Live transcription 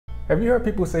Have you heard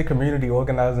people say community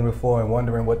organizing before and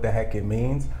wondering what the heck it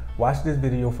means? Watch this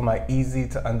video for my easy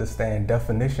to understand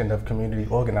definition of community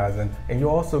organizing, and you'll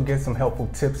also get some helpful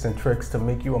tips and tricks to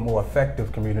make you a more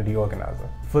effective community organizer.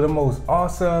 For the most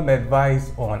awesome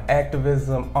advice on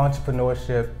activism,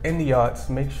 entrepreneurship, and the arts,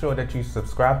 make sure that you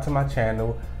subscribe to my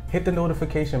channel, hit the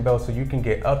notification bell so you can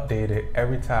get updated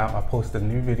every time I post a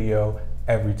new video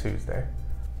every Tuesday.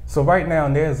 So right now,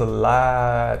 there's a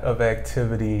lot of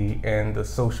activity in the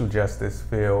social justice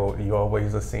field. You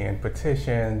always are seeing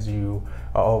petitions, you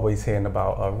are always hearing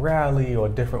about a rally or a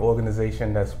different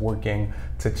organization that's working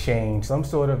to change some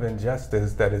sort of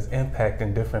injustice that is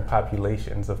impacting different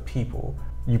populations of people.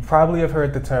 You probably have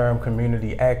heard the term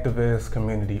community activist,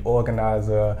 community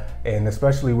organizer, and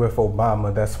especially with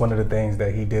Obama, that's one of the things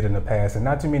that he did in the past, and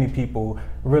not too many people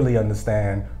really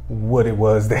understand what it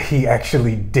was that he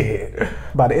actually did.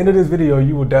 By the end of this video,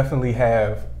 you will definitely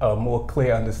have a more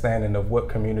clear understanding of what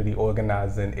community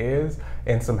organizing is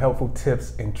and some helpful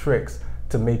tips and tricks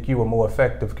to make you a more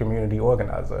effective community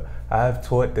organizer. I've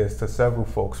taught this to several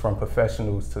folks, from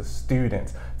professionals to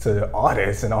students to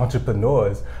artists and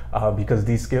entrepreneurs, because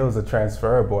these skills are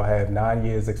transferable. I have 9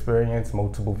 years experience,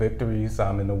 multiple victories.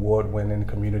 I'm an award-winning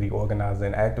community organizer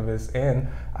and activist, and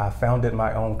I founded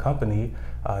my own company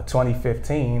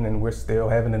 2015, and we're still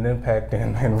having an impact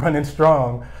and running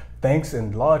strong, thanks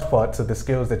in large part to the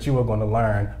skills that you are going to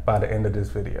learn by the end of this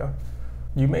video.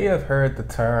 You may have heard the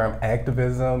term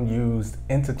activism used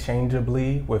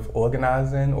interchangeably with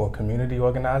organizing or community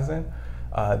organizing.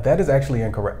 That is actually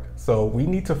incorrect. So we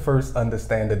need to first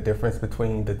understand the difference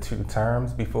between the two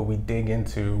terms before we dig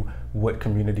into what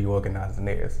community organizing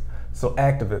is. So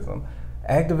activism.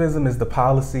 Activism is the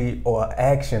policy or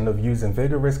action of using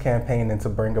vigorous campaigning to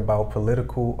bring about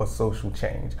political or social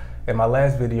change. In my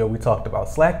last video, we talked about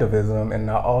slacktivism,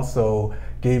 and I also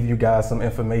gave you guys some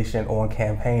information on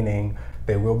campaigning.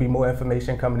 There will be more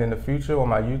information coming in the future on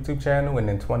my YouTube channel, and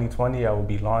in 2020 I will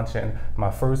be launching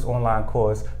my first online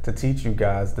course to teach you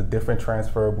guys the different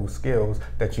transferable skills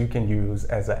that you can use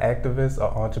as an activist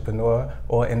or entrepreneur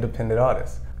or independent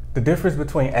artist. The difference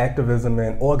between activism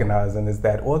and organizing is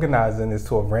that organizing is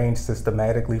to arrange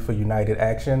systematically for united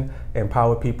action,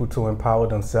 empower people to empower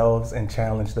themselves, and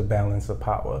challenge the balance of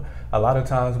power. A lot of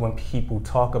times when people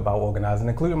talk about organizing,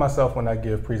 including myself when I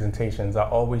give presentations, I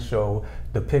always show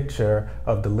the picture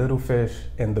of the little fish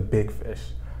and the big fish,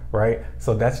 right?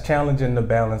 So that's challenging the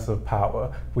balance of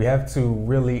power. We have to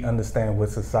really understand what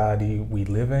society we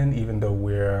live in, even though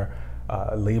we're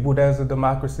labeled as a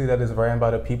democracy that is ran by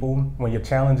the people. When you're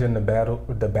challenging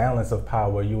the balance of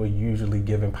power, you are usually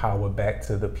giving power back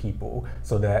to the people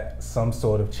so that some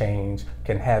sort of change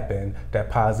can happen that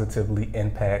positively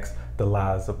impacts the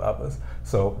lives of others.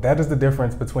 So that is the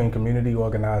difference between community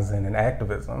organizing and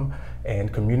activism.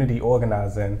 And community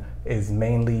organizing is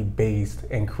mainly based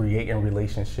in creating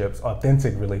relationships,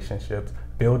 authentic relationships,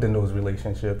 building those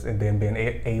relationships, and then being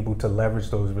able to leverage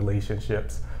those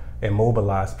relationships and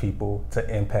mobilize people to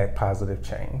impact positive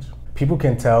change. People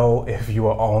can tell if you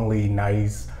are only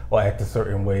nice or act a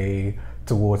certain way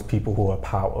towards people who are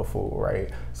powerful,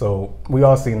 right? So we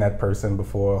all seen that person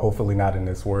before, hopefully not in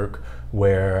this work,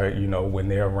 where, you know, when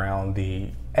they're around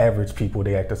the average people,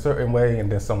 they act a certain way,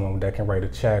 and then someone that can write a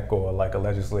check, or like a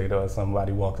legislator or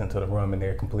somebody, walks into the room and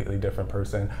they're a completely different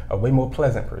person, a way more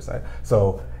pleasant person.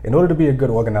 So in order to be a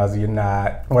good organizer, you're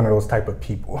not one of those type of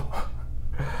people.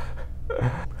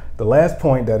 The last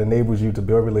point that enables you to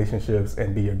build relationships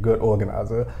and be a good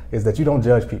organizer is that you don't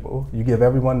judge people. You give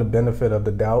everyone the benefit of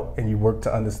the doubt, and you work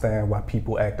to understand why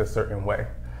people act a certain way.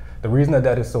 The reason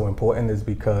that is so important is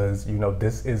because, you know,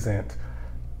 this isn't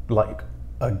like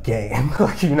a game,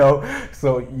 you know,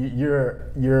 so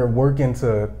you're working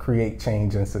to create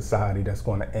change in society that's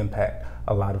going to impact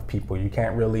a lot of people. You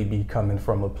can't really be coming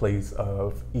from a place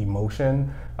of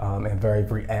emotion and very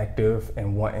reactive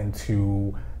and wanting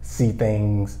to see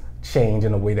things change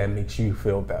in a way that makes you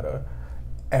feel better.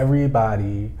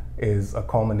 Everybody is a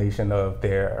culmination of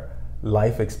their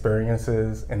life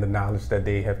experiences and the knowledge that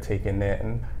they have taken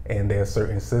in, and there are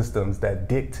certain systems that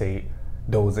dictate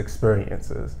those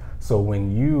experiences. So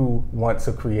when you want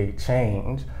to create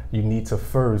change, you need to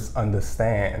first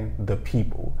understand the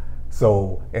people.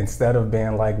 So instead of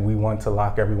being like, we want to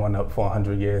lock everyone up for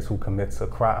 100 years who commits a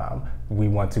crime, we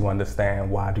want to understand,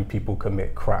 why do people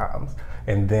commit crimes?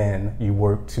 And then you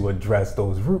work to address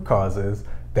those root causes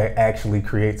that actually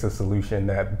creates a solution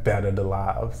that better the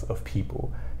lives of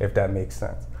people, if that makes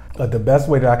sense. But the best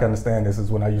way that I can understand this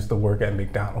is when I used to work at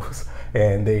McDonald's,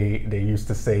 and they used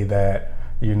to say that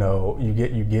you know, you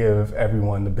give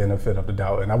everyone the benefit of the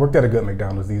doubt. And I worked at a good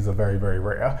McDonald's. These are very, very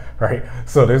rare, right?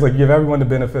 So there's like, give everyone the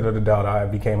benefit of the doubt. I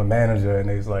became a manager, and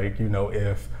it's like, you know,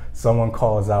 if someone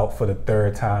calls out for the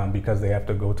third time because they have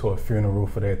to go to a funeral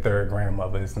for their third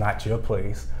grandmother, it's not your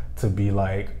place to be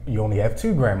like, you only have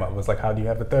two grandmothers. Like, how do you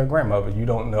have a third grandmother? You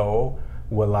don't know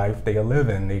what life they are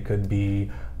living. They could be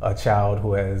a child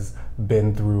who has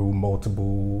been through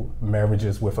multiple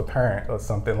marriages with a parent or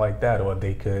something like that, or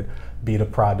they could be the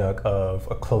product of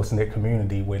a close-knit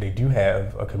community where they do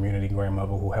have a community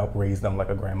grandmother who helped raise them like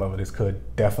a grandmother. This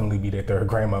could definitely be their third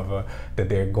grandmother that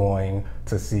they're going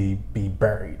to see be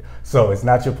buried. So it's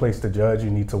not your place to judge.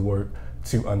 You need to work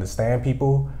to understand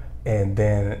people, and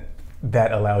then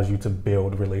that allows you to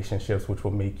build relationships which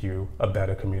will make you a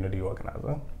better community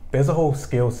organizer. There's a whole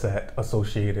skill set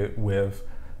associated with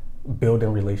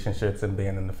building relationships and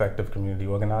being an effective community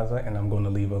organizer, and I'm going to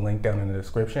leave a link down in the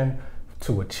description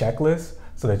to a checklist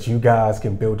so that you guys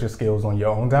can build your skills on your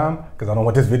own time, because I don't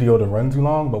want this video to run too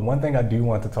long. But one thing I do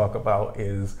want to talk about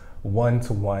is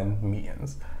one-to-one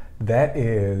meetings. That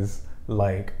is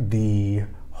like the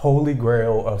holy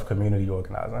grail of community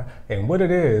organizing. And what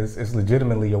it is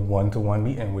legitimately a one-to-one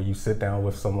meeting where you sit down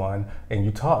with someone and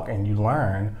you talk and you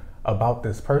learn about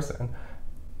this person.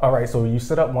 All right, so you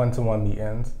set up one-to-one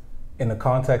meetings in the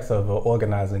context of an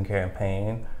organizing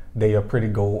campaign. They are pretty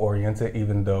goal-oriented,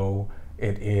 even though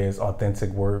it is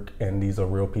authentic work and these are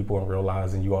real people in real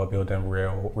lives and you all building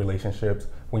real relationships.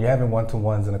 When you're having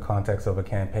one-to-ones in the context of a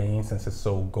campaign, since it's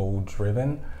so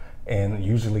goal-driven and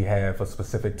usually have a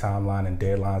specific timeline and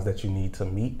deadlines that you need to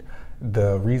meet,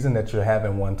 the reason that you're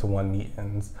having one-to-one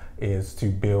meetings is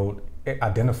to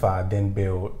identify, then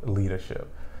build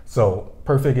leadership. So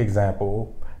perfect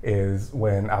example is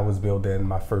when I was building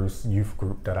my first youth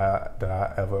group that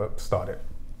I ever started.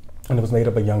 And it was made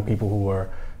up of young people who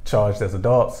were charged as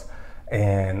adults.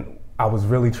 And I was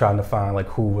really trying to find like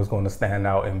who was going to stand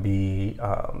out and be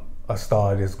a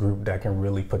star of this group that can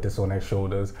really put this on their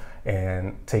shoulders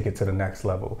and take it to the next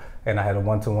level. And I had a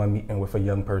one-to-one meeting with a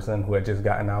young person who had just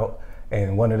gotten out.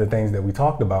 And one of the things that we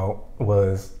talked about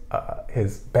was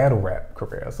his battle rap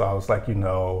career. So I was like, you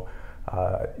know,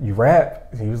 you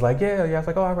rap? He was like, yeah. I was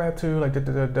like, oh, I rap too, like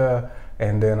da.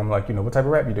 And then I'm like, you know, what type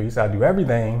of rap you do? He said, I do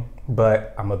everything,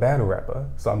 but I'm a battle rapper.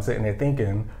 So I'm sitting there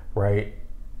thinking, right,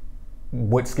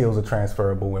 what skills are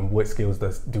transferable and what skills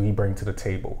do he bring to the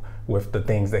table with the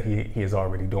things that he is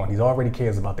already doing? He already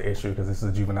cares about the issue because this is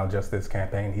a juvenile justice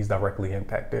campaign. He's directly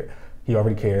impacted. He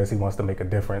already cares. He wants to make a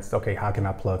difference. Okay, how can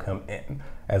I plug him in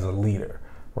as a leader?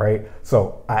 Right?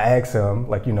 So I asked him,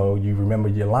 like, you know, you remember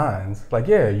your lines? Like,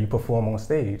 yeah, you perform on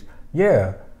stage.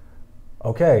 Yeah.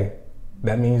 Okay.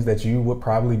 That means that you would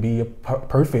probably be a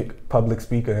perfect public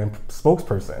speaker and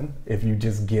spokesperson if you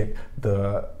just get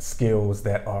the skills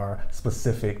that are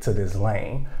specific to this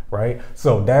lane, right?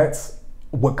 So that's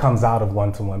what comes out of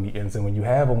one-to-one meetings. And when you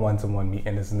have a one-to-one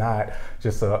meeting, it's not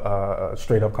just a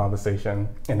straight up conversation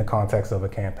in the context of a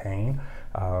campaign.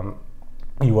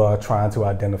 You are trying to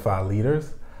identify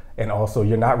leaders. And also,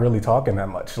 you're not really talking that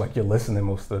much. Like, you're listening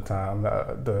most of the time.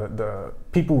 The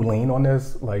people lean on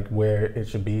this, like where it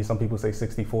should be. Some people say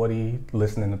 60-40,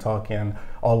 listening and talking,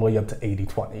 all the way up to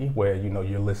 80-20, where, you know,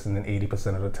 you're listening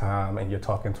 80% of the time and you're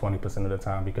talking 20% of the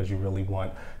time because you really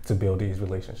want to build these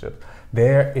relationships.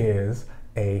 There is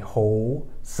a whole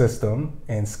system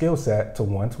and skill set to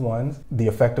one-to-ones, the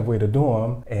effective way to do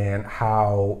them, and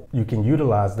how you can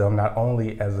utilize them not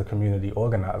only as a community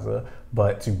organizer,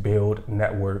 but to build,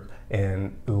 network,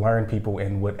 and learn people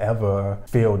in whatever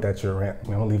field that you're in.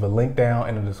 I'm gonna leave a link down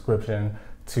in the description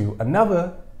to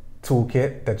another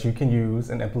toolkit that you can use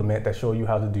and implement that show you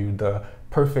how to do the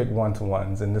perfect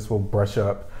one-to-ones, and this will brush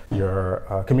up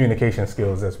your communication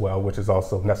skills as well, which is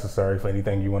also necessary for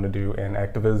anything you want to do in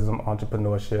activism,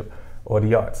 entrepreneurship, or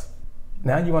the arts.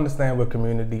 Now you understand what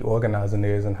community organizing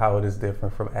is and how it is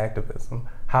different from activism.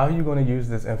 How are you going to use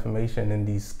this information and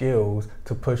these skills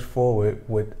to push forward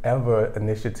whatever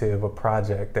initiative or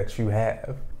project that you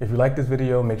have? If you like this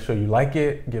video, make sure you like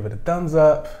it, give it a thumbs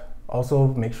up. Also,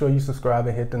 make sure you subscribe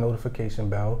and hit the notification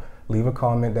bell. Leave a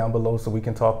comment down below so we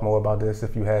can talk more about this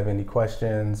if you have any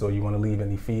questions or you want to leave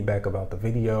any feedback about the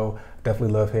video.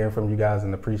 Definitely love hearing from you guys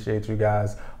and appreciate you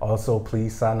guys. Also,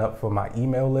 please sign up for my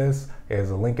email list.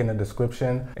 There's a link in the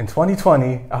description. In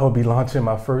 2020, I will be launching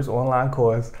my first online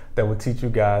course that will teach you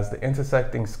guys the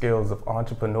intersecting skills of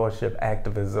entrepreneurship,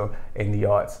 activism, and the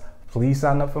arts. Please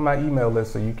sign up for my email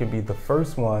list so you can be the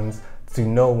first ones to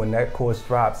know when that course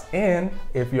drops. And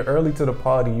if you're early to the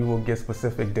party, you will get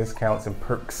specific discounts and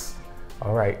perks.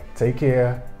 All right, take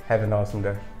care. Have an awesome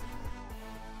day.